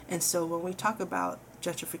And so when we talk about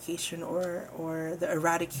gentrification or the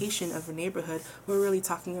eradication of a neighborhood, we're really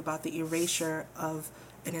talking about the erasure of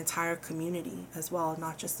an entire community as well,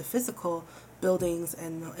 not just the physical buildings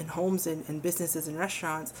and homes and businesses and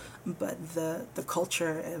restaurants, but the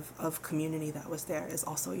culture of community that was there is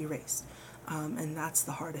also erased. And that's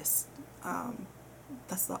the hardest. I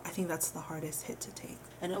think that's the hardest hit to take.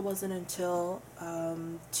 And it wasn't until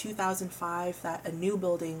 2005 that a new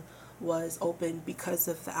building was opened because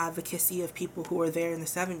of the advocacy of people who were there in the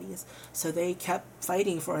 70s. So they kept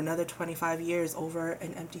fighting for another 25 years over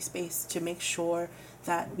an empty space to make sure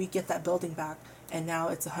that we get that building back. And now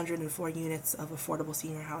it's 104 units of affordable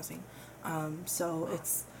senior housing. So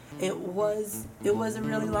it was a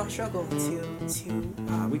really long struggle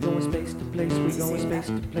to we going space to place, we going space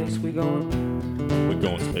to place, we going space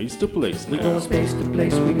to place now. We going space to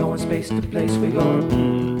place, we going space to place, we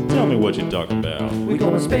going Tell me what you're talking about. We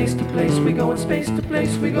going space to place, we going space to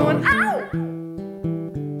place, we going ow!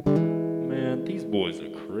 Man, these boys are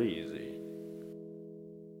crazy.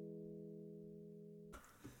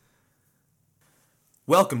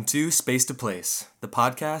 Welcome to Space to Place, the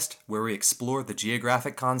podcast where we explore the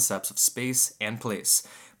geographic concepts of space and place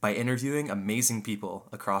by interviewing amazing people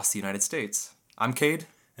across the United States. I'm Cade.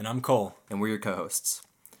 And I'm Cole. And we're your co-hosts.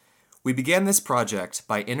 We began this project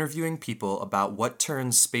by interviewing people about what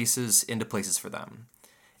turns spaces into places for them.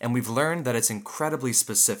 And we've learned that it's incredibly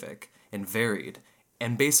specific and varied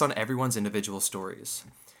and based on everyone's individual stories.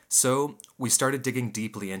 So we started digging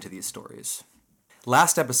deeply into these stories.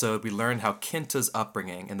 Last episode, we learned how Kinta's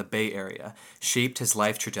upbringing in the Bay Area shaped his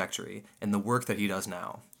life trajectory and the work that he does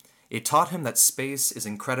now. It taught him that space is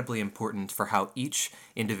incredibly important for how each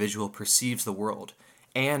individual perceives the world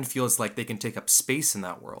and feels like they can take up space in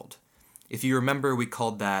that world. If you remember, we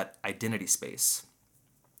called that identity space.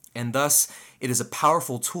 And thus, it is a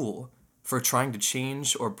powerful tool for trying to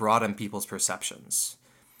change or broaden people's perceptions.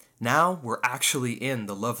 Now, we're actually in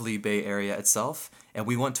the lovely Bay Area itself, and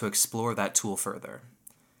we want to explore that tool further.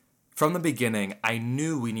 From the beginning, I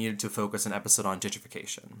knew we needed to focus an episode on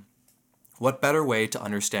gentrification. What better way to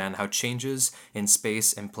understand how changes in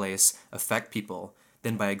space and place affect people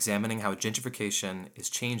than by examining how gentrification is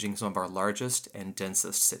changing some of our largest and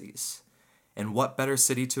densest cities? And what better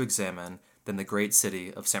city to examine than the great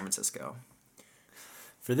city of San Francisco?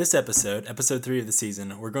 For this episode 3 of the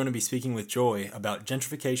season, we're going to be speaking with Joy about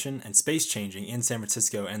gentrification and space changing in San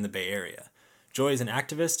Francisco and the Bay Area. Joy is an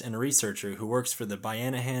activist and a researcher who works for the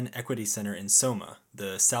Bayanihan Equity Center in Soma,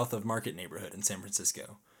 the South of Market neighborhood in San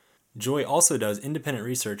Francisco. Joy also does independent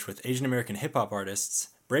research with Asian American hip-hop artists,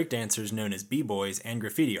 breakdancers known as b-boys, and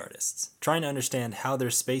graffiti artists, trying to understand how their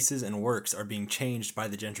spaces and works are being changed by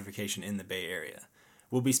the gentrification in the Bay Area.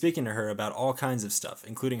 We'll be speaking to her about all kinds of stuff,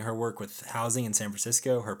 including her work with housing in San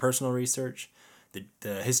Francisco, her personal research,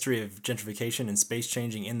 the history of gentrification and space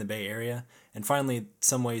changing in the Bay Area, and finally,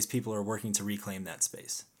 some ways people are working to reclaim that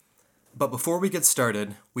space. But before we get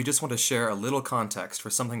started, we just want to share a little context for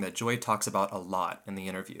something that Joy talks about a lot in the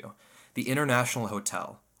interview, the International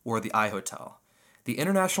Hotel, or the I-Hotel. The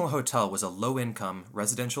International Hotel was a low-income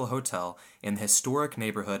residential hotel in the historic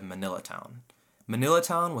neighborhood Manilatown.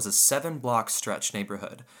 Manilatown was a 7-block stretch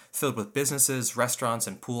neighborhood filled with businesses, restaurants,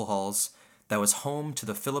 and pool halls that was home to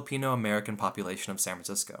the Filipino-American population of San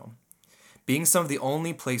Francisco. Being some of the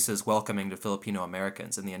only places welcoming to Filipino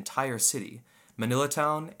Americans in the entire city,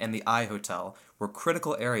 Manilatown and the I-Hotel were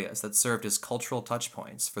critical areas that served as cultural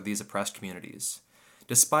touchpoints for these oppressed communities.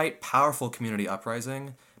 Despite powerful community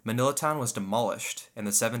uprising, Manilatown was demolished in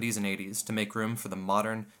the 70s and 80s to make room for the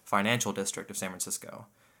modern financial district of San Francisco.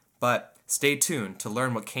 But stay tuned to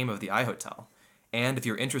learn what came of the I-Hotel. And if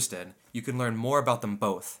you're interested, you can learn more about them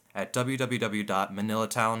both at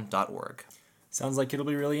www.manilatown.org. Sounds like it'll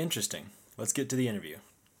be really interesting. Let's get to the interview.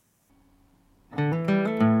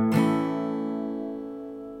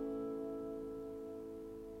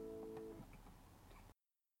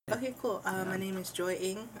 Okay, cool. My name is Joy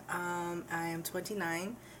Ng. I am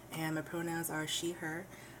 29, and my pronouns are she, her.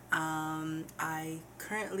 I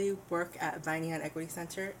currently work at Bayanihan Equity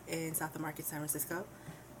Center in South of Market, San Francisco,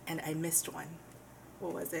 and I missed one.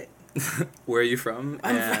 What was it? Where are you from?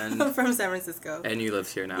 I'm from San Francisco. And you live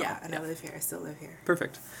here now? Yeah, and I live here. I still live here.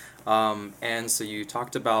 Perfect. And so you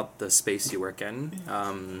talked about the space you work in.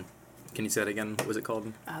 Can you say that again? What was it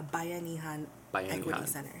called? Bayanihan Equity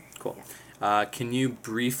Center. Cool. Yeah. Can you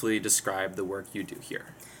briefly describe the work you do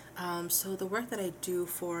here? So the work that I do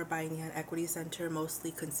for Biennial Equity Center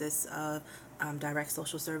mostly consists of direct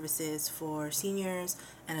social services for seniors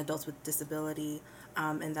and adults with disability,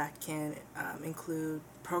 and that can include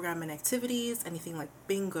program and activities, anything like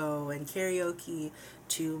bingo and karaoke,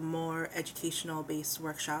 to more educational based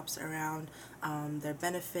workshops around their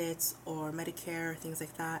benefits or Medicare, things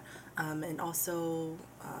like that, and also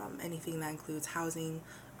anything that includes housing.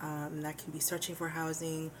 That can be searching for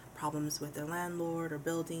housing, problems with their landlord or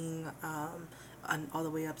building, and all the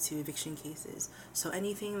way up to eviction cases. So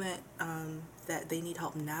anything that they need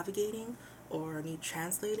help navigating or need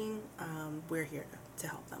translating, we're here to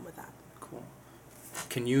help them with that. Cool.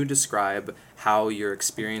 Can you describe how your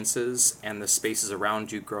experiences and the spaces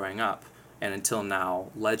around you growing up and until now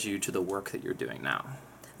led you to the work that you're doing now?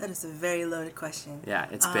 That is a very loaded question. Yeah,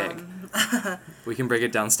 it's big. We can break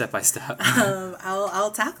it down step by step.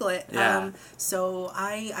 I'll tackle it. Yeah. So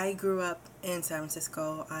I grew up in San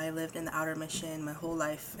Francisco. I lived in the Outer Mission my whole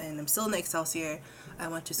life, and I'm still in the Excelsior. I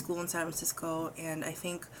went to school in San Francisco, and I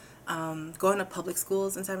think going to public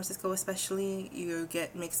schools in San Francisco especially, you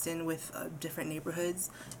get mixed in with different neighborhoods.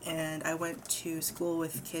 And I went to school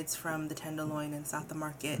with kids from the Tenderloin and South of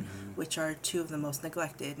Market, which are two of the most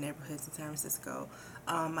neglected neighborhoods in San Francisco.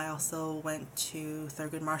 I also went to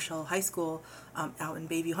Thurgood Marshall High School out in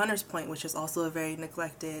Bayview Hunters Point, which is also a very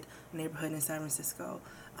neglected neighborhood in San Francisco.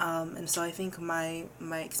 And so I think my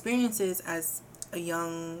experiences as a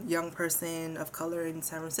young person of color in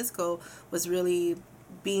San Francisco was really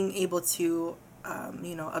being able to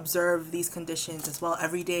observe these conditions as well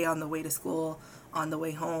every day on the way to school, on the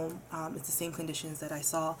way home. It's the same conditions that I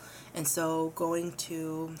saw. And so going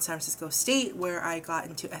to San Francisco State, where I got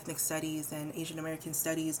into ethnic studies and Asian American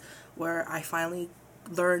studies, where I finally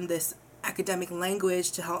learned this academic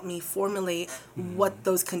language to help me formulate what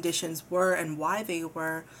those conditions were and why they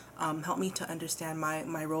were, helped me to understand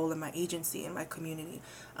my role and my agency in my community.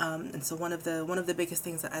 And so one of the biggest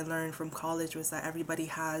things that I learned from college was that everybody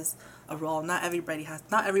has a role. Not everybody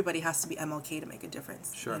has to be MLK to make a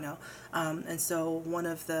difference. Sure. And so one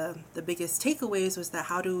of the biggest takeaways was that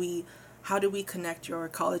how do we connect your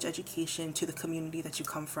college education to the community that you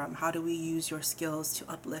come from? How do we use your skills to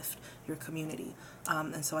uplift your community?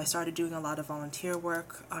 And so I started doing a lot of volunteer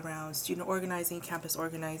work around student organizing, campus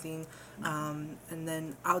organizing, and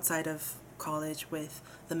then outside of college with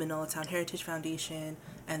the Manila Town Heritage Foundation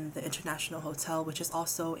and the International Hotel, which is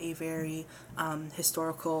also a very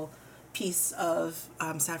historical piece of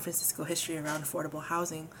San Francisco history around affordable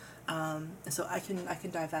housing. So I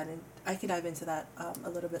can dive into that a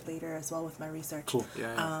little bit later as well with my research. Cool.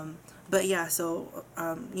 Yeah. But yeah, so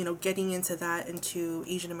getting into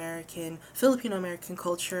Asian American, Filipino American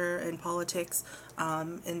culture and politics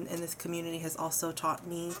in this community has also taught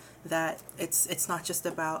me that it's not just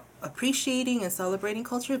about appreciating and celebrating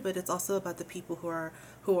culture, but it's also about the people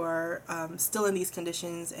who are still in these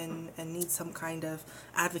conditions and need some kind of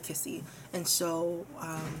advocacy. And so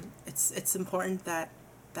it's important that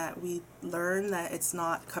we learn that it's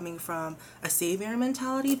not coming from a savior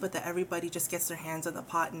mentality, but that everybody just gets their hands on the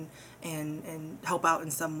pot and help out in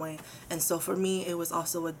some way. And so for me, it was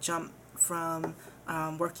also a jump from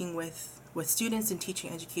working with students and teaching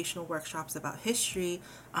educational workshops about history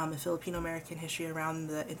and Filipino American history around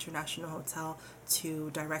the International Hotel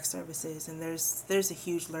to direct services. And there's a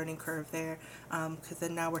huge learning curve there, because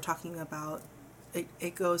then now we're talking about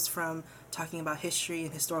it goes from talking about history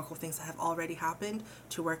and historical things that have already happened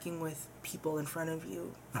to working with people in front of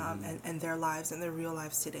you and their lives and their real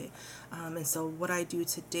lives today. And so what I do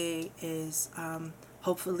today is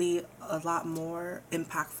hopefully a lot more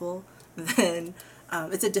impactful than,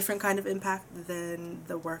 it's a different kind of impact than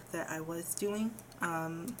the work that I was doing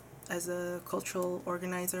as a cultural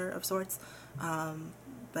organizer of sorts.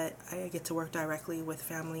 But I get to work directly with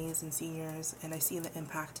families and seniors, and I see the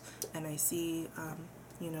impact, and I see,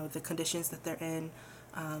 the conditions that they're in.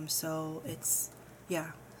 So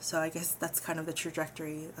I guess that's kind of the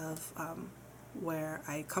trajectory of where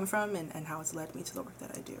I come from and how it's led me to the work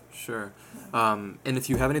that I do. Sure. And if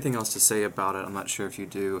you have anything else to say about it, I'm not sure if you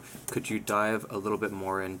do, could you dive a little bit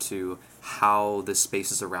more into how the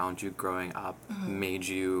spaces around you growing up made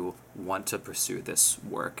you want to pursue this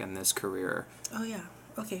work and this career? Oh, yeah.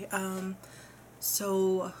 Okay.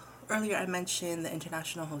 So earlier I mentioned the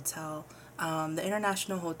International Hotel. The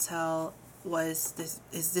International Hotel is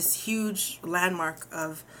this huge landmark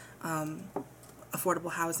of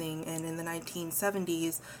affordable housing, and in the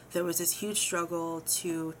 1970s there was this huge struggle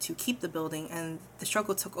to keep the building, and the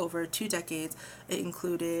struggle took over 2 decades. It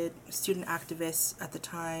included student activists at the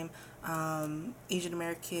time, Asian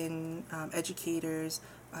American educators,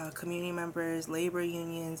 community members, labor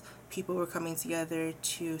unions, people were coming together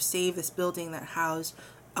to save this building that housed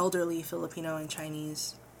elderly Filipino and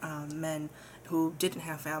Chinese men who didn't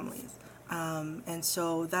have families. And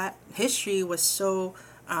so that history was so,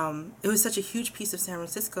 it was such a huge piece of San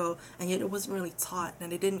Francisco, and yet it wasn't really taught,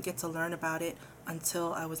 and I didn't get to learn about it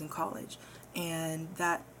until I was in college. And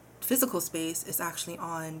that physical space is actually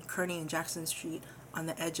on Kearny and Jackson Street on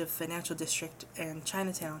the edge of Financial District and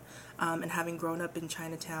Chinatown. And having grown up in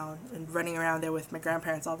Chinatown and running around there with my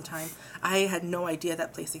grandparents all the time, I had no idea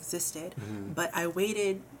that place existed. But I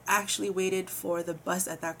actually waited for the bus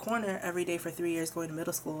at that corner every day for 3 years going to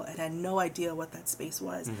middle school, and had no idea what that space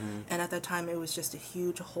was. And at that time, it was just a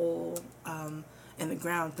huge hole in the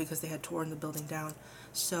ground because they had torn the building down.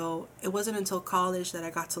 So it wasn't until college that I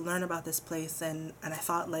got to learn about this place, and I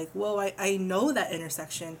thought, like, whoa, I know that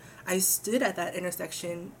intersection. I stood at that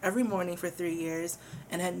intersection every morning for 3 years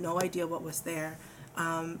and had no idea what was there.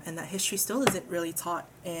 And that history still isn't really taught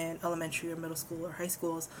in elementary or middle school or high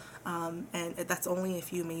schools. And that's only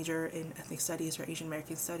if you major in ethnic studies or Asian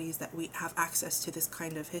American studies that we have access to this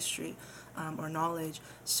kind of history or knowledge.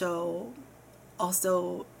 So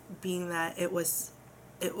also being that it was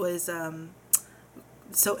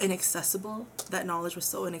so inaccessible, that knowledge was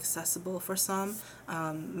so inaccessible for some,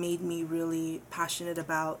 made me really passionate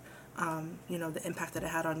about, the impact that it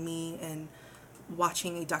had on me. And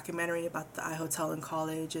watching a documentary about the iHotel in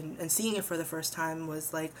college and seeing it for the first time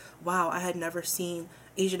was like, wow, I had never seen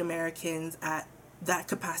Asian Americans at that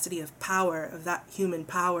capacity of power, of that human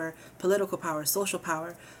power, political power, social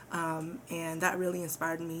power. And that really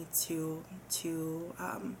inspired me to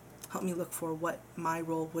help me look for what my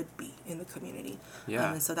role would be in the community.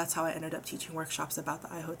 Yeah. And so that's how I ended up teaching workshops about the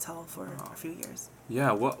iHotel for a few years.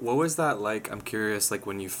 Yeah, what was that like? I'm curious, like,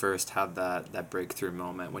 when you first had that breakthrough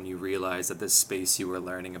moment, when you realized that this space you were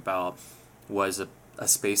learning about was a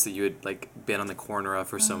space that you had, like, been on the corner of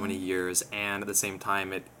for so many years, and at the same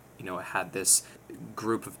time it had this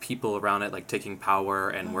group of people around it, like, taking power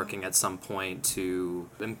and working at some point to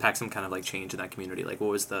impact some kind of, like, change in that community. Like,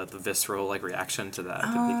 what was the visceral, like, reaction to that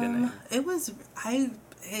at the beginning?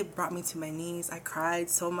 It brought me to my knees. I cried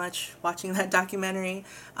so much watching that documentary,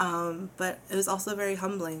 but it was also very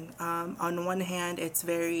humbling. On one hand, it's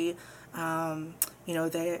very,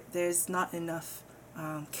 there's not enough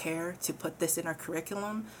care to put this in our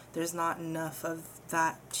curriculum. There's not enough of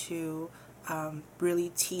that to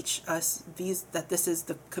really teach us that this is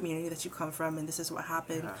the community that you come from and this is what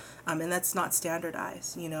happened, and that's not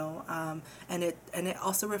standardized, and it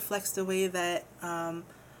also reflects the way that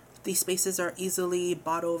these spaces are easily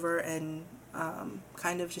bought over and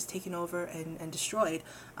kind of just taken over and destroyed.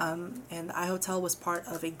 And the iHotel was part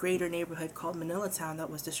of a greater neighborhood called Manila Town that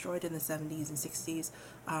was destroyed in the 70s and 60s,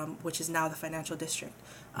 which is now the Financial District.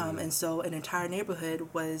 And so an entire neighborhood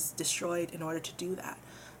was destroyed in order to do that.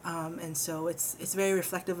 And so it's very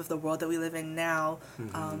reflective of the world that we live in now,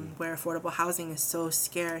 where affordable housing is so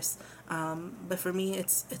scarce. But for me,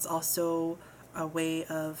 it's also a way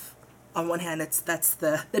of, on one hand, that's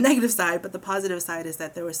the negative side, but the positive side is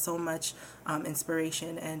that there was so much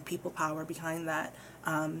inspiration and people power behind that.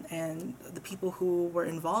 And the people who were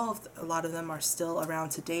involved, a lot of them are still around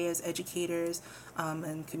today as educators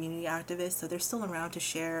and community activists. So they're still around to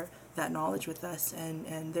share that knowledge with us,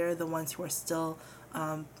 and they're the ones who are still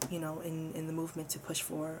in the movement to push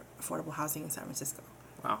for affordable housing in San Francisco.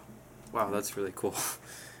 Wow, that's really cool.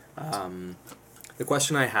 The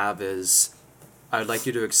question I have is, I'd like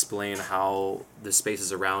you to explain how the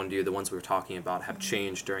spaces around you, the ones we were talking about, have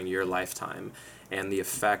changed during your lifetime, and the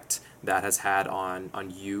effect that has had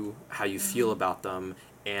on you, how you feel about them,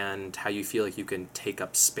 and how you feel like you can take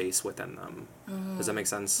up space within them. Does that make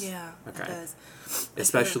sense? Yeah, okay. It does.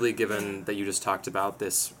 Especially given that you just talked about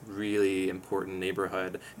this really important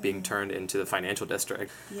neighborhood being turned into the Financial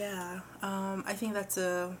District. Yeah, I think that's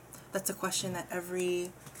a question that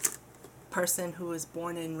every person who was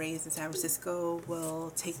born and raised in San Francisco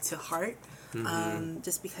will take to heart,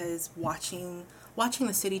 just because watching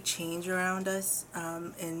the city change around us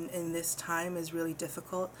in this time is really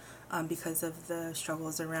difficult, because of the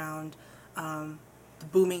struggles around the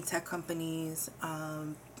booming tech companies,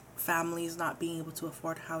 families not being able to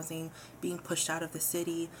afford housing, being pushed out of the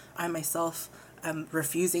city. I myself am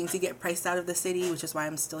refusing to get priced out of the city, which is why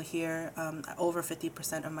I'm still here. Over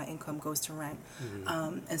 50% of my income goes to rent.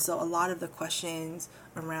 And so a lot of the questions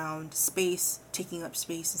around space, taking up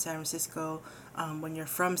space in San Francisco, when you're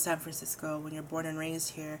from San Francisco, when you're born and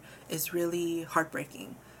raised here, is really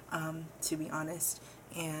heartbreaking, to be honest.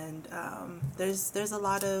 And there's a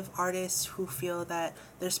lot of artists who feel that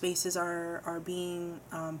their spaces are being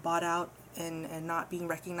bought out and not being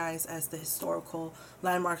recognized as the historical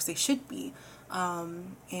landmarks they should be.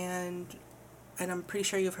 And I'm pretty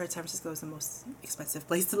sure you've heard San Francisco is the most expensive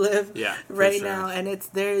place to live right sure. now, and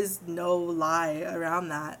there's no lie around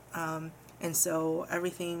that. And so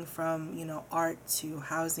everything from art to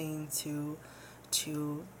housing to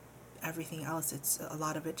everything else, it's a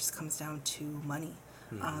lot of it just comes down to money,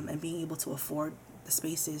 and being able to afford the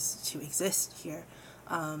spaces to exist here.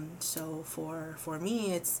 So for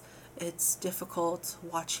me, it's difficult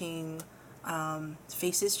watching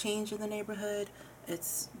faces change in the neighborhood.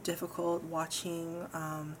 It's difficult watching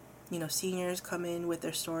seniors come in with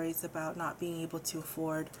their stories about not being able to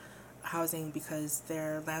afford housing because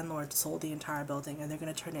their landlord sold the entire building and they're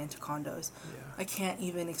going to turn it into condos. I can't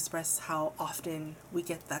even express how often we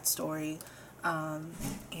get that story,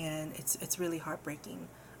 and it's really heartbreaking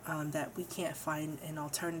that we can't find an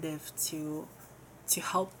alternative to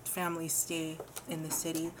help families stay in the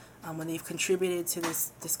city when they've contributed to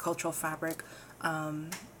this cultural fabric,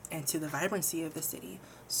 and to the vibrancy of the city.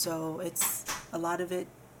 So it's a lot of it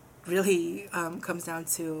really comes down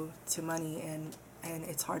to money, and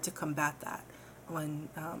it's hard to combat that when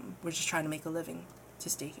we're just trying to make a living to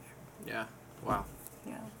stay here. Yeah. Wow.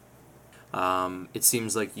 Yeah. It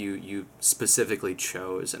seems like you specifically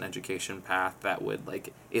chose an education path that would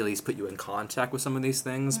like at least put you in contact with some of these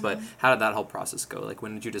things. But how did that whole process go? Like,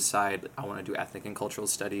 when did you decide I want to do ethnic and cultural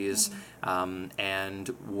studies?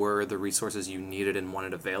 And were the resources you needed and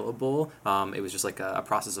wanted available? It was just like a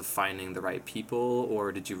process of finding the right people,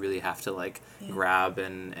 or did you really have to like grab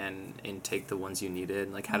and take the ones you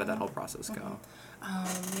needed? Like, how did that whole process go?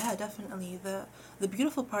 Yeah, definitely. The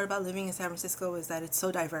beautiful part about living in San Francisco is that it's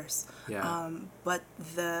so diverse. But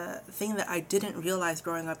the thing that I didn't realize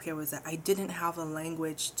growing up here was that I didn't have a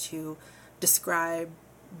language to describe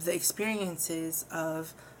the experiences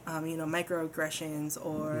of microaggressions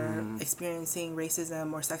or experiencing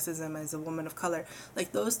racism or sexism as a woman of color.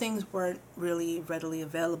 Like, those things weren't really readily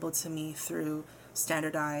available to me through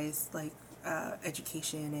standardized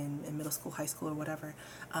education in middle school, high school, or whatever,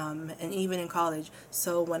 and even in college.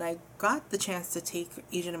 So when I got the chance to take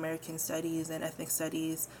Asian American studies and ethnic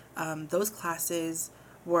studies, those classes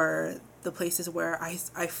were the places where I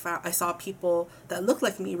saw people that looked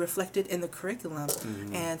like me reflected in the curriculum,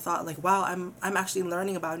 and thought like, wow, I'm actually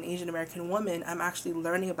learning about an Asian American woman. I'm actually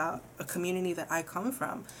learning about a community that I come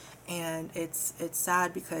from. And it's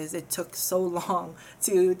sad because it took so long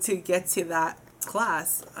to get to that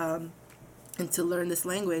class, and to learn this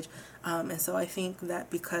language. And so I think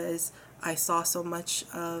that because I saw so much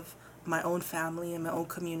of my own family and my own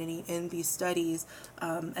community in these studies,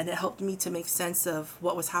 and it helped me to make sense of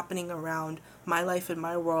what was happening around my life and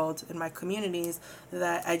my world and my communities,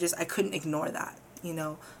 that I couldn't ignore that,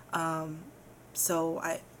 so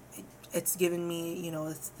it's given me,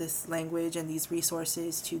 this language and these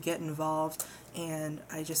resources to get involved, and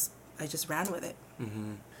I just ran with it.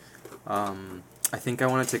 I think I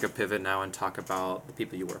want to take a pivot now and talk about the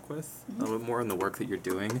people you work with a little bit more and the work that you're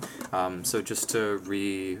doing. So just to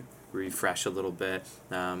refresh a little bit,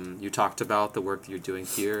 you talked about the work that you're doing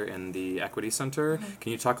here in the Equity Center.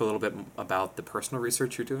 Can you talk a little bit about the personal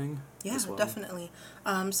research you're doing? Yeah, as well? Definitely.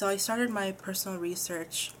 So I started my personal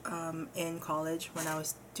research in college when I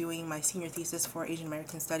was doing my senior thesis for Asian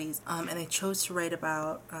American Studies, and I chose to write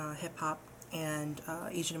about hip-hop and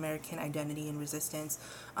Asian American identity and resistance,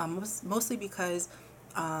 mostly because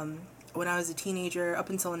when I was a teenager, up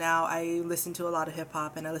until now, I listened to a lot of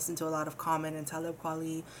hip-hop, and I listened to a lot of Common and Talib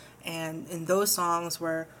Kweli, and those songs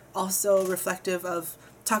were also reflective of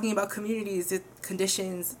talking about communities,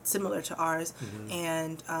 conditions similar to ours,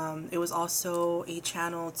 and it was also a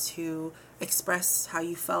channel to express how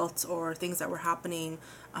you felt or things that were happening,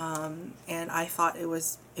 and I thought it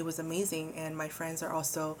was amazing. And my friends I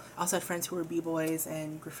also had friends who were b-boys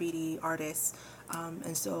and graffiti artists,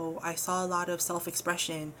 and so I saw a lot of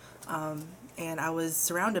self-expression, and I was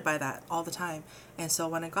surrounded by that all the time. And so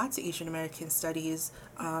when I got to Asian American Studies,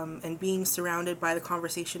 and being surrounded by the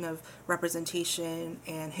conversation of representation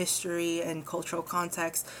and history and cultural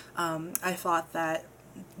context, I thought that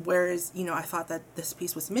I thought that this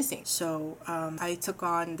piece was missing. So I took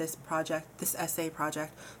on this essay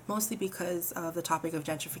project, mostly because of the topic of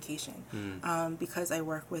gentrification, because I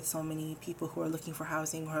work with so many people who are looking for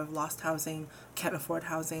housing, who have lost housing, can't afford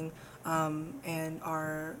housing, and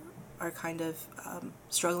are kind of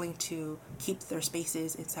struggling to keep their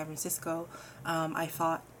spaces in San Francisco. I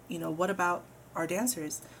thought, what about our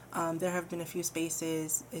dancers. There have been a few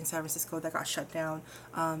spaces in San Francisco that got shut down.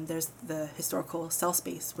 There's the historical Cell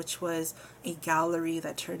Space, which was a gallery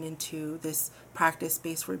that turned into this practice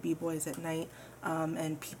space for b-boys at night.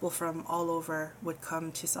 And people from all over would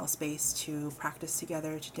come to Cell Space to practice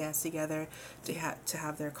together, to dance together, to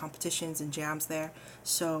have their competitions and jams there.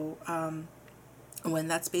 So when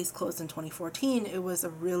that space closed in 2014, it was a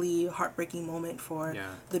really heartbreaking moment for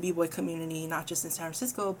the b-boy community, not just in San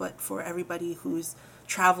Francisco, but for everybody who's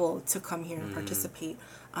traveled to come here and participate.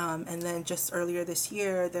 And then just earlier this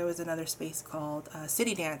year, there was another space called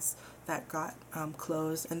City Dance that got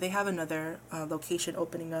closed, and they have another location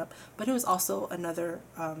opening up, but it was also another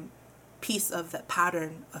piece of that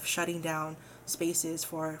pattern of shutting down spaces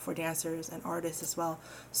for dancers and artists as well.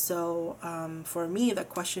 So for me, the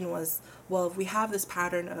question was, well, if we have this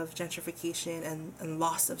pattern of gentrification and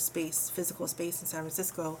loss of space, physical space in San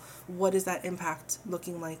Francisco, what is that impact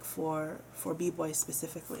looking like for b-boys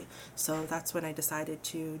specifically? So that's when I decided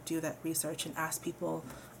to do that research and ask people,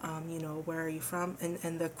 where are you from?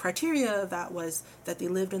 And the criteria of that was that they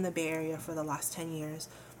lived in the Bay Area for the last 10 years,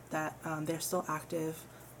 that they're still active,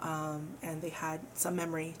 and they had some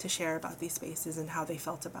memory to share about these spaces and how they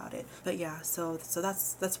felt about it. But yeah, so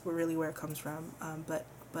that's really where it comes from. But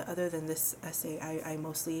other than this essay, I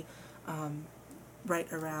mostly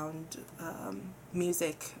write around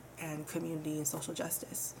music and community and social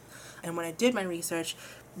justice. And when I did my research,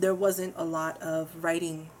 there wasn't a lot of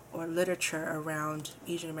writing or literature around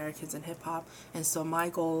Asian Americans and hip hop. And so my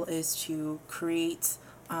goal is to create,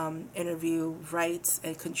 interview, write,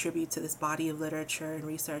 and contribute to this body of literature and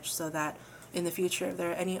research so that in the future, if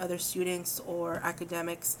there are any other students or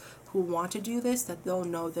academics who want to do this, that they'll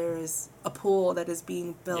know there is a pool that is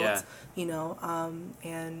being built,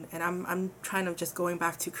 and I'm trying to just going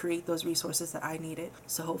back to create those resources that I needed.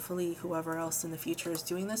 So hopefully whoever else in the future is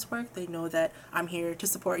doing this work, they know that I'm here to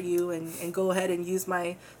support you and go ahead and use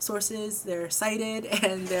my sources. They're cited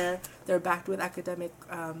and they're backed with academic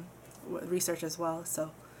research as well.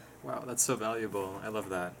 So. Wow, that's so valuable. I love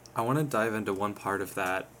that. I want to dive into one part of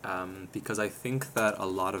that because I think that a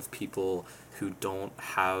lot of people who don't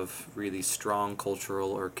have really strong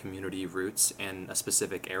cultural or community roots in a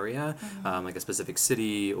specific area, like a specific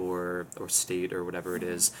city or state or whatever it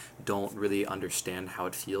is, don't really understand how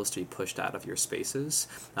it feels to be pushed out of your spaces,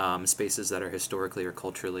 spaces that are historically or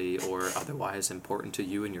culturally or otherwise important to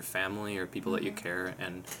you and your family or people that you care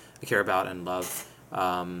about and love.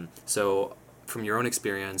 So from your own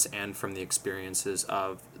experience and from the experiences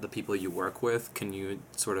of the people you work with, can you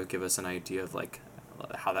sort of give us an idea of like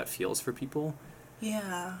how that feels for people?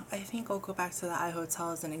 Yeah, I think I'll go back to the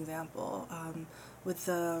iHotel as an example. With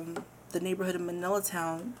the neighborhood of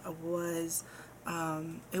Manilatown was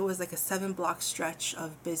it was like a 7-block stretch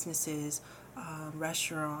of businesses,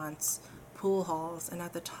 restaurants, pool halls, and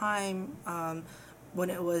at the time when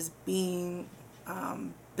it was being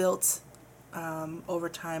built over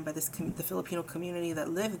time by the Filipino community that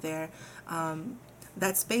lived there,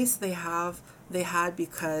 that space they had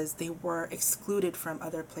because they were excluded from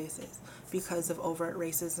other places because of overt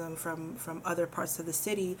racism from other parts of the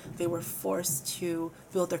city. They were forced to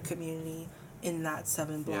build their community in that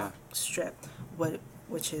 7-block strip,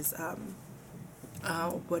 which is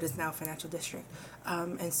what is now Financial District.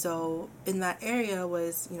 And so in that area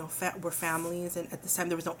was, were families, and at this time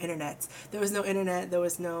there was no internet. There was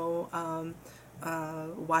no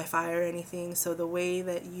Wi-Fi or anything. So the way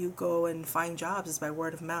that you go and find jobs is by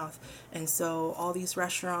word of mouth. And so all these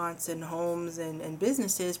restaurants and homes and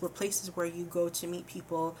businesses were places where you go to meet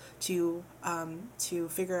people to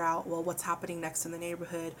figure out, well, what's happening next in the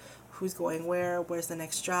neighborhood, who's going where's the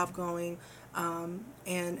next job going,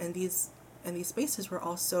 and these spaces were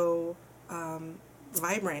also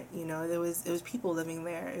vibrant. It was people living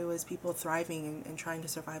there. It was people thriving and trying to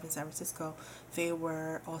survive in San Francisco. They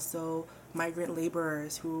were also migrant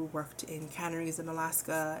laborers who worked in canneries in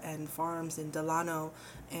Alaska and farms in Delano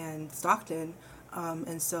and Stockton.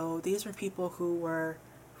 And so these were people who were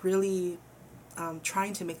really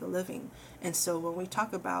trying to make a living. And so when we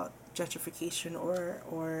talk about gentrification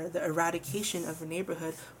or the eradication of a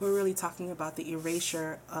neighborhood, we're really talking about the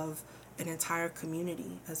erasure of an entire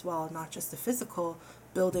community as well, not just the physical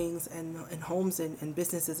buildings and homes and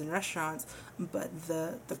businesses and restaurants, but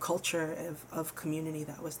the culture of community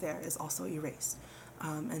that was there is also erased.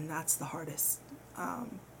 And that's the hardest, I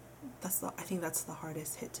think that's the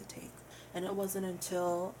hardest hit to take. And it wasn't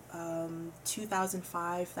until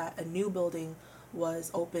 2005 that a new building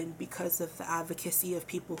was opened because of the advocacy of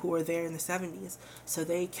people who were there in the 70s. So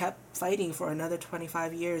they kept fighting for another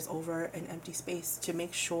 25 years over an empty space to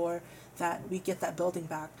make sure that we get that building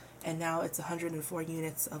back. and now it's 104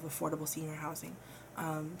 units of affordable senior housing.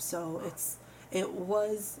 So it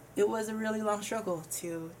was a really long struggle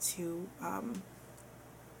to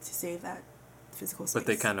save that physical space. But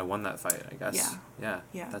they kind of won that fight, I guess. Yeah.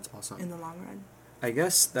 That's awesome. In the long run. I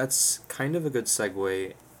guess that's kind of a good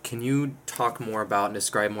segue. Can you talk more about and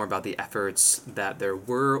describe more about the efforts that there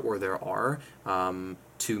were or there are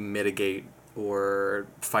to mitigate or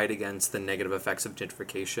fight against the negative effects of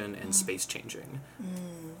gentrification and space changing?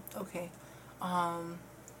 Okay.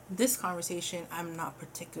 This conversation I'm not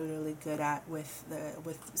particularly good at with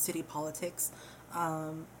city politics,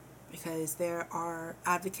 because there are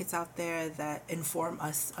advocates out there that inform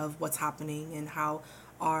us of what's happening and how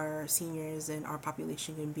our seniors and our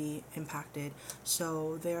population can be impacted.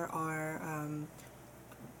 So there are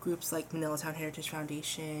groups like Manila Town Heritage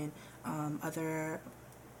Foundation, other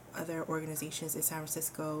organizations in San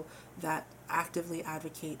Francisco that actively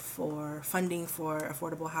advocate for funding for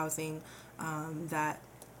affordable housing, that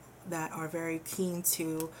are very keen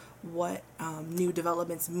to what new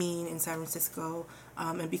developments mean in San Francisco.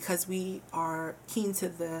 And because we are keen to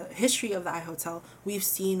the history of the iHotel, we've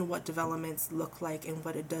seen what developments look like and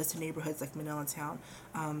what it does to neighborhoods like Manila Town.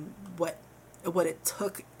 What it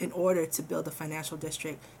took in order to build a financial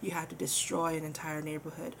district, you had to destroy an entire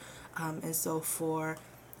neighborhood. And so for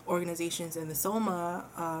organizations in the SOMA,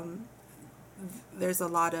 there's a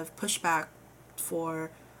lot of pushback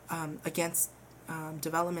for against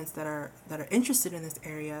developments that are interested in this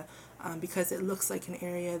area, because it looks like an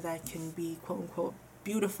area that can be quote unquote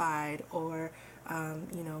beautified or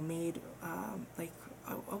made like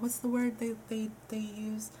what's the word they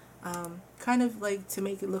use, kind of like to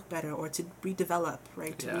make it look better or to redevelop,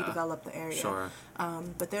 right? To redevelop the area. Sure.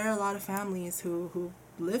 But there are a lot of families who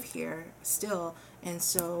live here still, and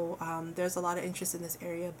so there's a lot of interest in this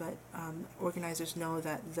area, but organizers know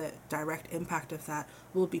that the direct impact of that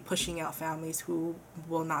will be pushing out families who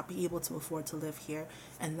will not be able to afford to live here,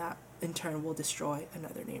 and that in turn will destroy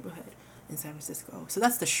another neighborhood in San Francisco. So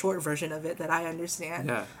that's the short version of it that I understand.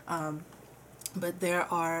 Yeah. But there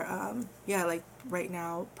are, like right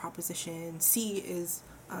now, Proposition C is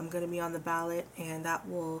going to be on the ballot, and that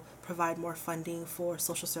will provide more funding for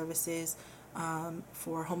social services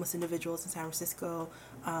for homeless individuals in San Francisco.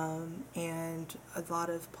 And a lot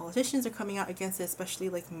of politicians are coming out against it, especially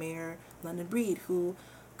like Mayor London Breed, who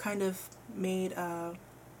kind of made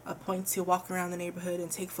a point to walk around the neighborhood and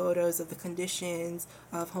take photos of the conditions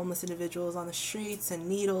of homeless individuals on the streets and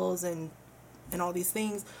needles and all these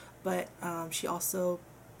things. But she also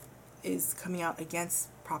is coming out against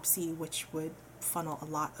Prop C, which would funnel a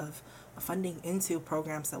lot of funding into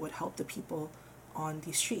programs that would help the people on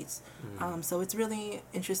these streets. So it's really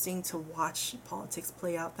interesting to watch politics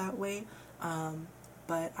play out that way.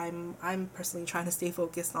 But I'm personally trying to stay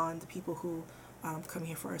focused on the people who come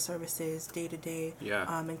here for our services day to day,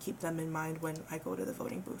 and keep them in mind when I go to the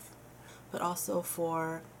voting booth. But also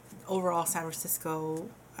for overall San Francisco,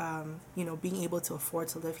 being able to afford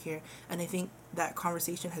to live here. And I think that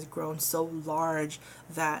conversation has grown so large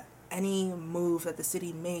that any move that the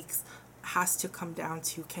city makes has to come down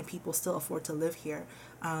to, can people still afford to live here?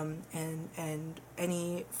 And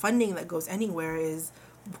any funding that goes anywhere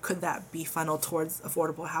could that be funneled towards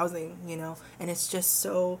affordable housing, And it's just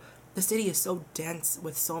so, the city is so dense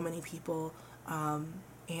with so many people,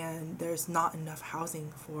 and there's not enough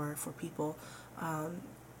housing for people.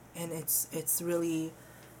 And it's really,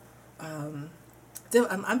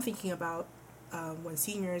 I'm thinking about when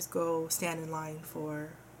seniors go stand in line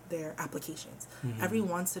for their applications. Every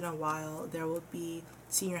once in a while, there will be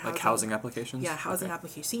senior housing. Like housing applications? Yeah, housing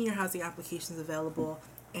applications, senior housing applications available,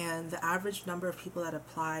 and the average number of people that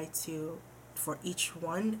apply for each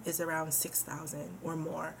one is around 6,000 or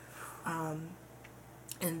more,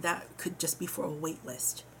 and that could just be for a wait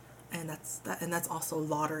list, and that's also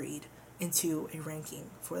lotteried into a ranking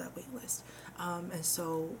for that wait list. And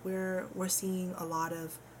so we're seeing a lot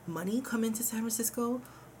of money come into San Francisco.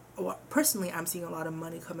 Well, personally, I'm seeing a lot of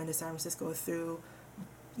money come into San Francisco through,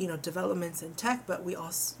 developments in tech. But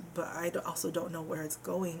I also don't know where it's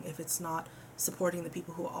going if it's not supporting the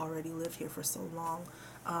people who already live here for so long.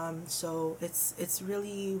 So it's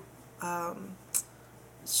really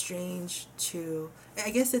strange to. I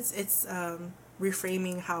guess it's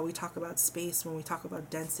reframing how we talk about space when we talk about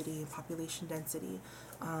density and population density,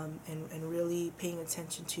 and really paying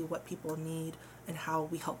attention to what people need and how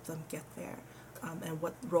we help them get there, and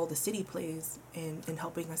what role the city plays in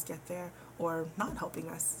helping us get there or not helping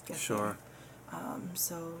us get there.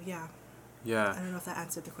 So yeah. I don't know if that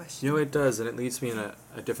answered the question. It does, and it leads me in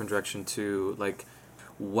a different direction too. Like,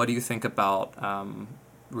 what do you think about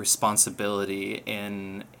responsibility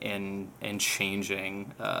in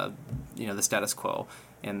changing the status quo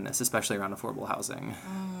in this, especially around affordable housing?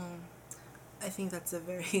 I think that's a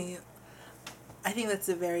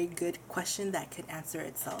very good question that could answer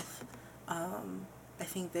itself. I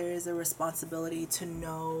think there is a responsibility to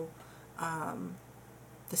know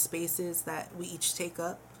the spaces that we each take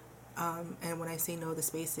up. And when I say know the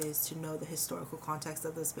spaces, to know the historical context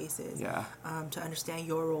of those spaces, to understand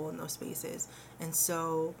your role in those spaces. And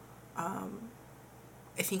so I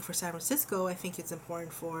think for San Francisco, I think it's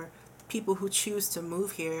important for people who choose to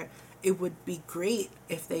move here, it would be great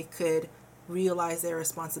if they could realize their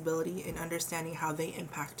responsibility in understanding how they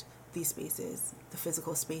impact these spaces, the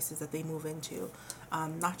physical spaces that they move into.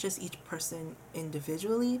 Not just each person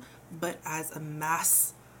individually, but as a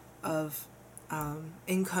mass of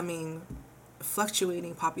incoming,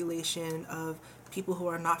 fluctuating population of people who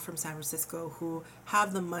are not from San Francisco, who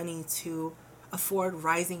have the money to afford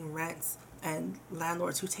rising rents, and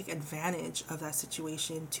landlords who take advantage of that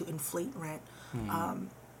situation to inflate rent.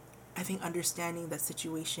 I think understanding that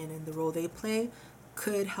situation and the role they play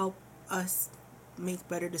could help us make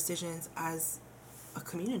better decisions as a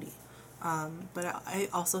community. But I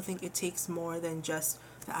also think it takes more than just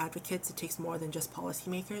the advocates. It takes more than just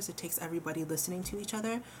policymakers. It takes everybody listening to each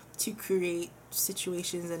other to create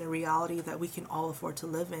situations and a reality that we can all afford to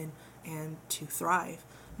live in and to thrive.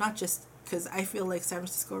 Not just because I feel like San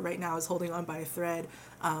Francisco right now is holding on by a thread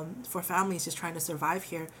for families just trying to survive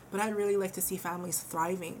here. But I'd really like to see families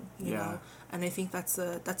thriving, you know? And I think that's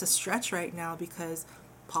a stretch right now because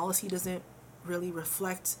policy doesn't really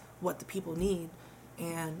reflect what the people need.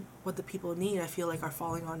 And what the people need, I feel like, are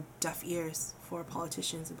falling on deaf ears for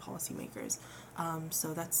politicians and policymakers.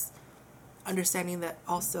 So that's understanding that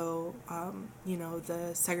also,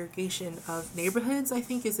 the segregation of neighborhoods, I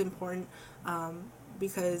think, is important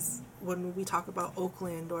because when we talk about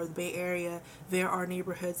Oakland or the Bay Area, there are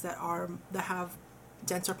neighborhoods that have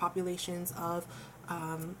denser populations of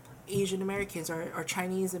Asian Americans or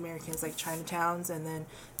Chinese Americans, like Chinatowns, and then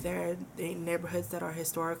there are neighborhoods that are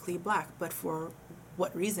historically black, but for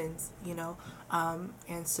what reasons,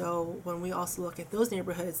 and so when we also look at those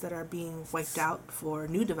neighborhoods that are being wiped out for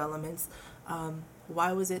new developments,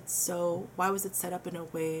 why was it set up in a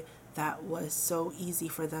way that was so easy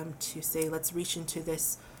for them to say, let's reach into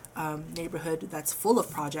this neighborhood that's full of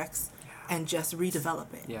projects and just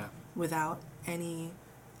redevelop it without any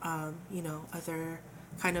other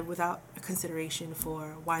kind of without a consideration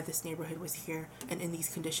for why this neighborhood was here and in these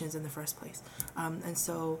conditions in the first place. And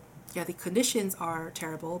so the conditions are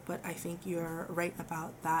terrible, but I think you're right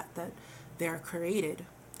about that they're created.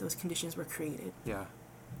 Those conditions were created. Yeah.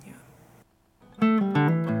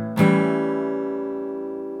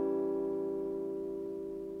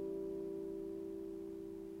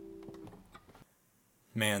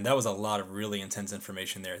 Man, that was a lot of really intense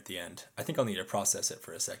information there at the end. I think I'll need to process it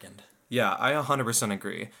for a second. Yeah, I 100%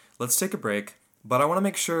 agree. Let's take a break, but I want to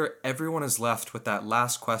make sure everyone is left with that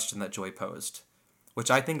last question that Joy posed,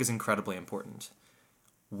 which I think is incredibly important.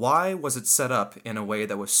 Why was it set up in a way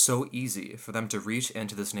that was so easy for them to reach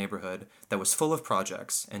into this neighborhood that was full of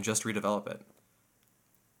projects and just redevelop it?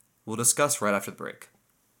 We'll discuss right after the break.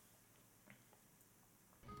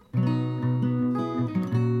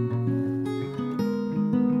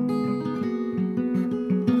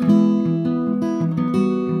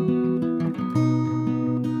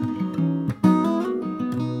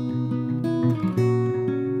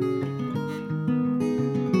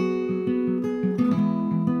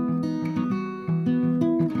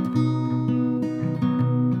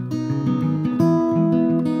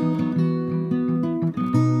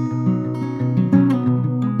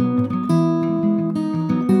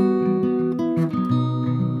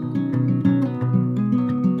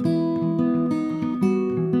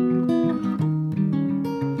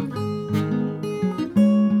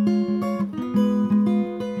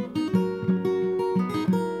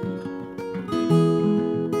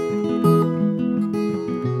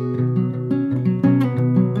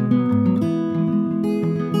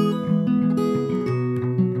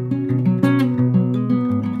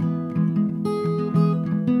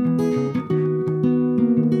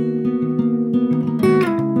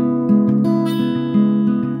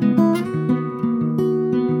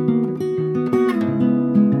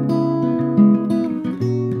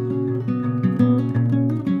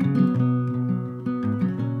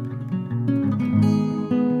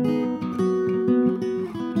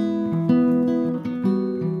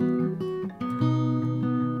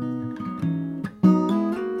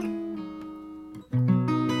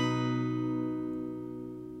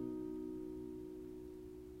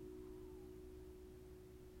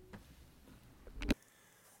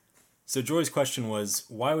 So Joy's question was,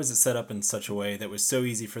 why was it set up in such a way that was so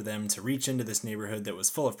easy for them to reach into this neighborhood that was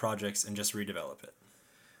full of projects and just redevelop it?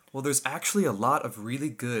 Well, there's actually a lot of really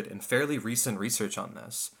good and fairly recent research on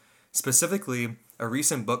this. Specifically, a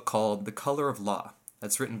recent book called The Color of Law,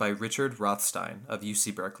 that's written by Richard Rothstein of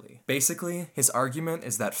UC Berkeley. Basically, his argument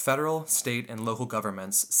is that federal, state, and local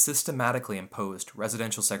governments systematically imposed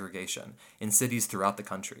residential segregation in cities throughout the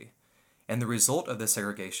country. And the result of this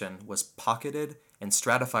segregation was pocketed and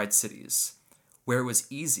stratified cities, where it was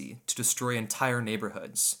easy to destroy entire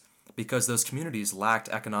neighborhoods because those communities lacked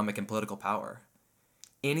economic and political power.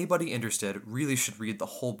 Anybody interested really should read the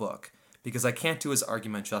whole book, because I can't do his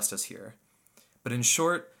argument justice here. But in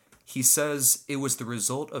short, he says it was the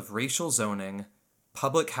result of racial zoning,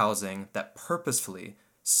 public housing that purposefully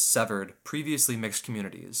severed previously mixed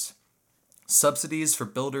communities, subsidies for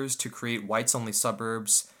builders to create whites-only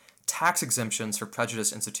suburbs, tax exemptions for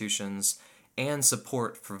prejudiced institutions, and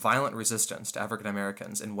support for violent resistance to African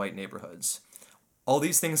Americans in white neighborhoods. All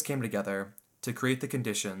these things came together to create the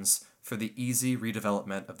conditions for the easy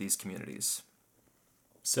redevelopment of these communities.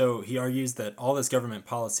 So he argues that all this government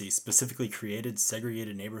policy specifically created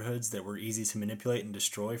segregated neighborhoods that were easy to manipulate and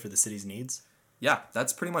destroy for the city's needs? Yeah,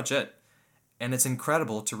 that's pretty much it. And it's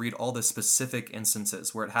incredible to read all the specific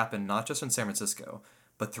instances where it happened not just in San Francisco,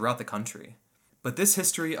 but throughout the country. But this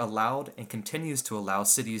history allowed and continues to allow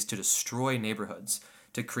cities to destroy neighborhoods,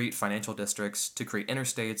 to create financial districts, to create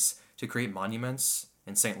interstates, to create monuments,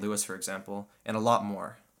 in St. Louis, for example, and a lot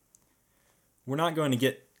more. We're not going to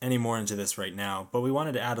get any more into this right now, but we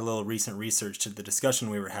wanted to add a little recent research to the discussion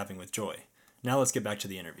we were having with Joy. Now let's get back to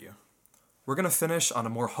the interview. We're going to finish on a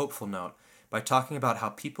more hopeful note by talking about how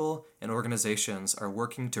people and organizations are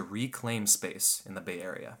working to reclaim space in the Bay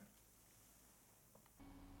Area.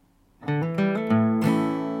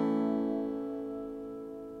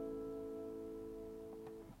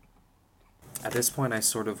 At this point, I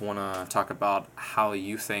sort of want to talk about how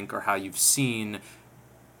you think or how you've seen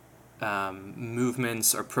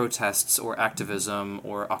movements or protests or activism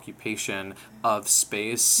or occupation of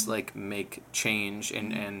space like make change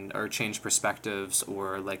and or change perspectives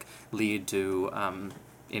or like lead to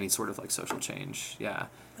any sort of like social change. Yeah.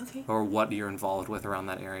 Okay. Or what you're involved with around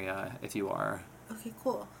that area if you are. Okay,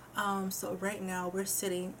 cool. So right now we're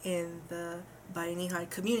sitting in the Bainihai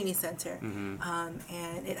Community Center,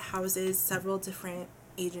 and it houses several different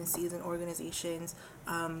agencies and organizations,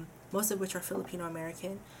 most of which are Filipino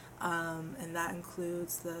American, and that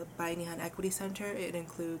includes the Bainihan Equity Center, it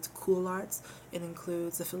includes Cool Arts, it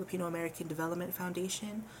includes the Filipino American Development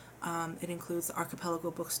Foundation, it includes the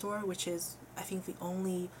Archipelago Bookstore, which is, I think, the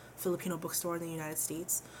only Filipino bookstore in the United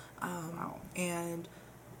States. And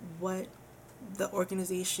what the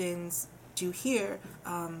organizations do here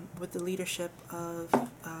with the leadership of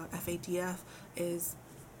FADF is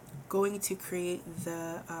going to create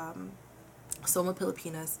the Soma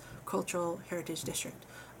Pilipinas Cultural Heritage District.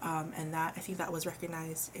 And that, I think that was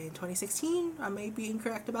recognized in 2016. I may be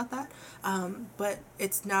incorrect about that. But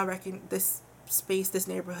it's now this space, this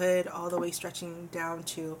neighborhood, all the way stretching down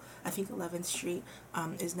to, I think, 11th Street,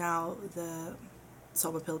 is now the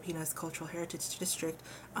Soma Pilipinas Cultural Heritage District.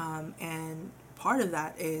 And part of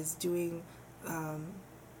that is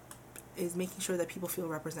is making sure that people feel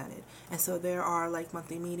represented. And so there are like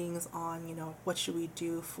monthly meetings on, what should we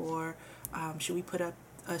do for, should we put up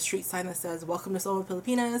a street sign that says "Welcome to Soma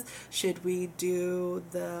Pilipinas"? Should we do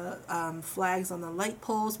the flags on the light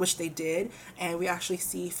poles, which they did, and we actually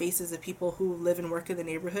see faces of people who live and work in the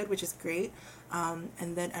neighborhood, which is great.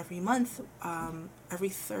 And then every month, every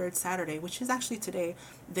third Saturday, which is actually today,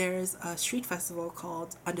 there's a street festival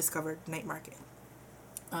called Undiscovered Night Market.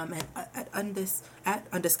 And at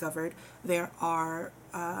Undiscovered, there are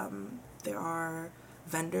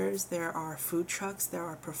vendors, there are food trucks, there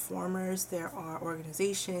are performers, there are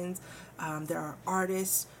organizations, there are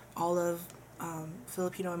artists, all of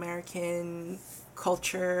Filipino American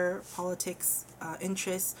culture, politics,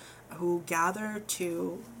 interests who gather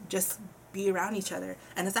to just be around each other.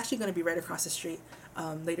 And it's actually going to be right across the street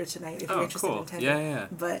later tonight if you're interested in attending. Yeah.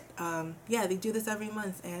 But they do this every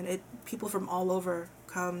month, and people from all over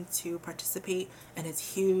come to participate, and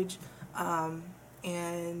it's huge.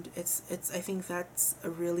 And it's I think that's a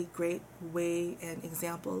really great way and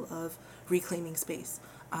example of reclaiming space.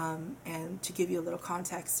 And to give you a little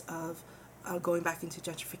context of going back into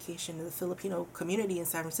gentrification, the Filipino community in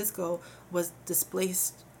San Francisco was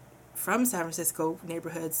displaced from San Francisco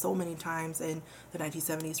neighborhoods so many times in the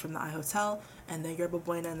 1970s from the iHotel, and then Yerba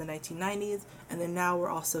Buena in the 1990s, and then now we're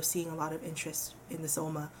also seeing a lot of interest in the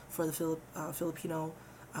Soma for the Filipino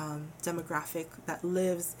demographic that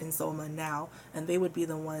lives in Soma now, and they would be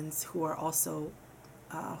the ones who are also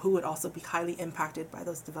who would also be highly impacted by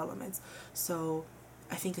those developments. So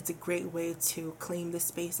I think it's a great way to claim this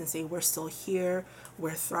space and say we're still here,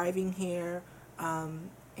 we're thriving here,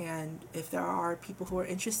 and if there are people who are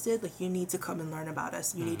interested, like, you need to come and learn about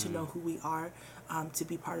us. You need to know who we are, to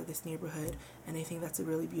be part of this neighborhood. And I think that's a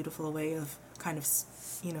really beautiful way of kind of,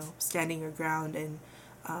 standing your ground and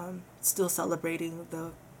still celebrating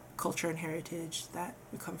the culture and heritage that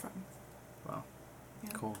we come from. Wow.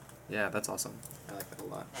 Yeah. Cool. Yeah, that's awesome. I like that a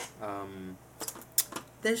lot.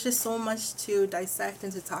 There's just so much to dissect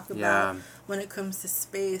and to talk about when it comes to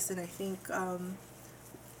space, and I think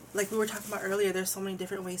like we were talking about earlier, there's so many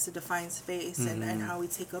different ways to define space and how we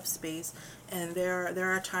take up space, and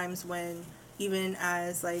there are times when, even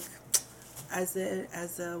as a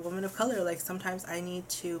woman of color, like, sometimes I need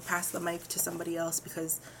to pass the mic to somebody else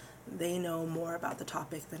because they know more about the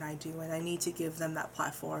topic than I do, and I need to give them that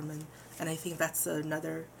platform, and I think that's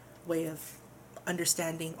another way of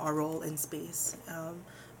understanding our role in space.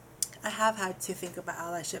 I have had to think about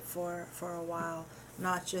allyship for a while,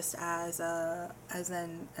 not just as an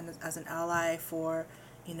ally for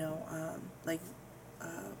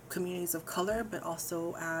communities of color, but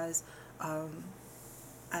also as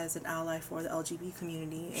an ally for the LGBT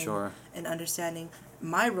community. And understanding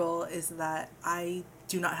my role is that I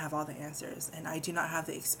do not have all the answers, and I do not have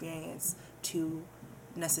the experience to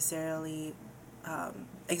necessarily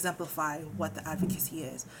exemplify what the advocacy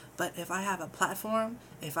is. But if I have a platform,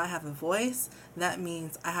 if I have a voice, that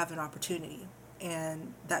means I have an opportunity,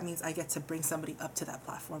 and that means I get to bring somebody up to that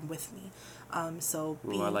platform with me. I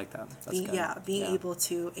like that. That's good. Being able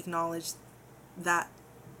to acknowledge that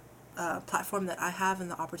platform that I have, and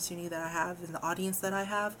the opportunity that I have, and the audience that I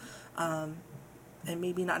have, and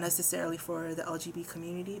maybe not necessarily for the LGBT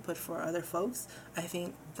community, but for other folks. I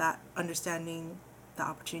think that understanding the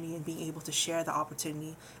opportunity and being able to share the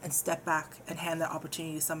opportunity and step back and hand that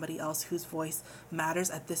opportunity to somebody else whose voice matters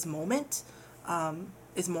at this moment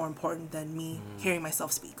is more important than me hearing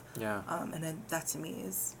myself speak. And then that, to me,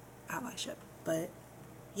 is allyship. But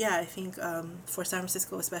yeah, I think for San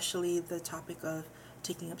Francisco especially, the topic of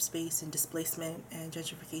taking up space and displacement and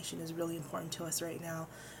gentrification is really important to us right now.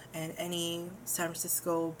 And any San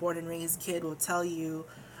Francisco born and raised kid will tell you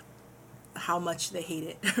how much they hate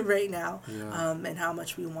it right now, and how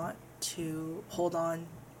much we want to hold on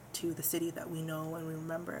to the city that we know and we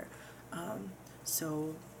remember.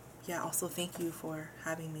 Also thank you for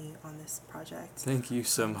having me on this project. Thank you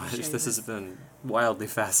so much. This has been wildly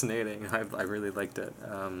fascinating. I really liked it.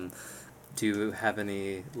 Do you have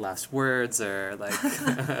any last words or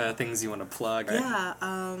things you want to plug?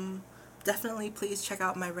 Definitely please check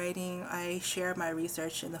out my writing. I share my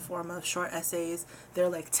research in the form of short essays. They're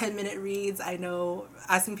like 10-minute reads. I know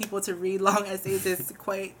asking people to read long essays is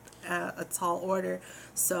quite a tall order.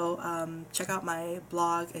 So check out my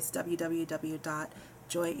blog. It's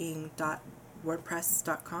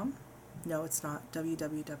www.joying.wordpress.com. No, it's not.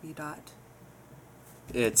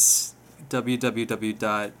 It's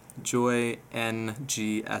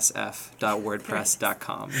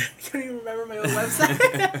www.joyngsf.wordpress.com. I can't even remember my own website.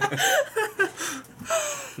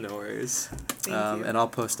 No worries. Thank you. And I'll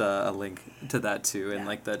post a link to that too in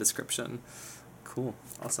the description. Cool.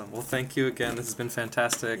 Awesome. Well, thank you again. This has been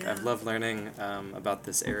fantastic. I've loved learning about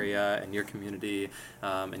this area and your community,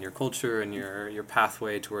 and your culture and your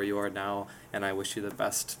pathway to where you are now. And I wish you the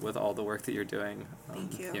best with all the work that you're doing.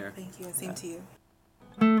 Thank you. Here. Thank you. And same to you.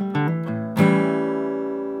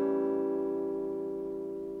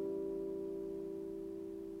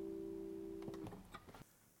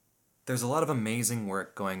 There's a lot of amazing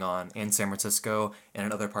work going on in San Francisco and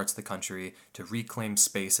in other parts of the country to reclaim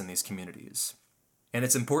space in these communities. And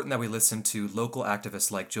it's important that we listen to local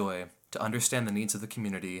activists like Joy to understand the needs of the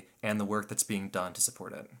community and the work that's being done to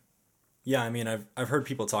support it. Yeah, I mean, I've heard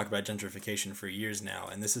people talk about gentrification for years now,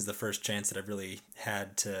 and this is the first chance that I've really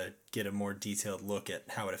had to get a more detailed look at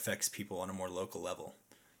how it affects people on a more local level.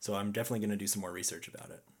 So I'm definitely going to do some more research about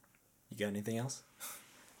it. You got anything else?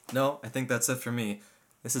 No, I think that's it for me.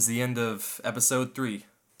 This is the end of episode 3.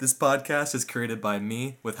 This podcast is created by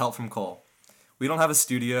me with help from Cole. We don't have a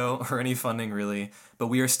studio or any funding really, but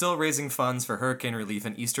we are still raising funds for hurricane relief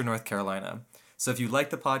in eastern North Carolina. So if you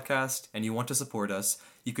like the podcast and you want to support us,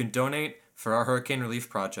 you can donate for our hurricane relief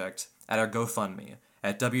project at our GoFundMe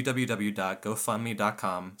at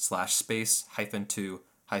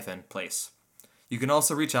www.gofundme.com/space-2-place. You can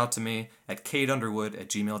also reach out to me at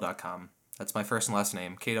kateunderwood@gmail.com. That's my first and last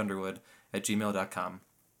name, kateunderwood@gmail.com.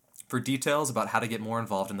 for details about how to get more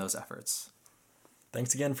involved in those efforts.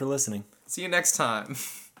 Thanks again for listening. See you next time.